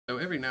So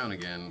every now and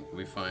again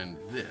we find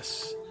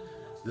this.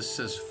 This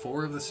says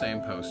 4 of the same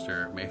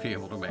poster, may be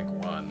able to make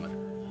 1,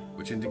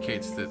 which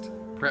indicates that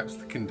perhaps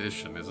the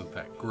condition isn't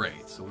that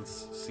great. So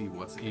let's see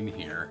what's in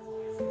here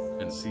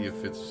and see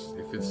if it's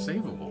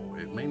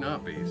savable. It may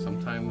not be.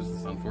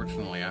 Sometimes,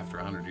 unfortunately, after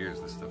 100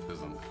 years, this stuff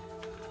isn't.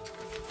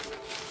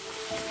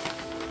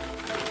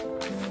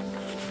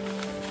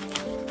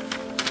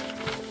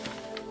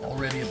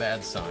 Already a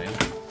bad sign.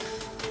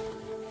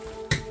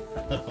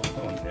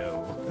 Oh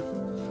no.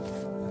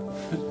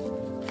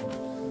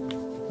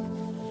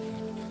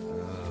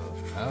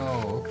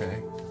 Oh,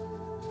 okay.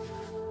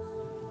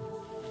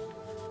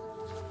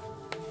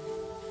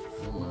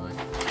 Oh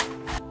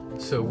my.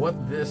 So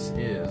what this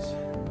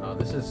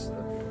is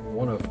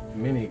one of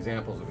many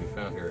examples that we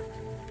found here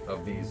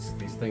of these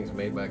things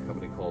made by a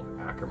company called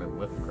Ackerman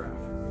Lithograph.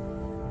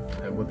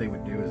 And what they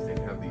would do is they'd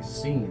have these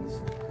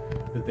scenes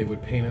that they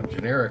would paint up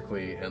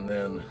generically, and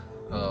then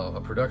a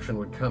production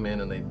would come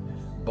in and they'd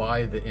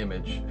buy the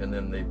image and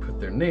then they'd put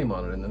their name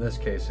on it. And in this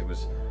case it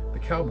was the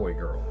Cowboy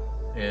Girl.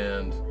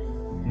 And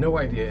no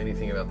idea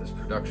anything about this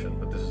production,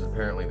 but this is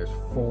apparently, there's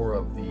 4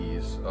 of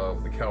these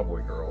of the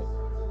Cowboy Girl.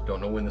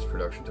 Don't know when this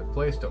production took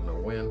place, don't know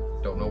when,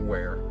 don't know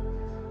where.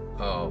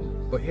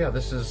 But yeah,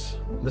 this is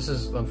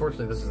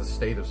unfortunately, this is the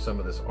state of some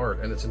of this art,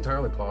 and it's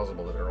entirely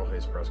plausible that Earl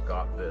Hayes Press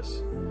got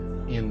this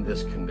in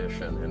this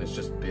condition, and it's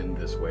just been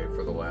this way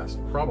for the last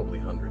probably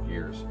 100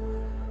 years.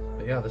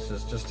 But yeah, this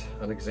is just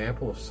an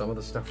example of some of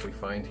the stuff we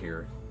find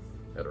here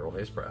at Earl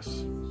Hayes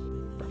Press.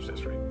 Perhaps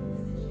history.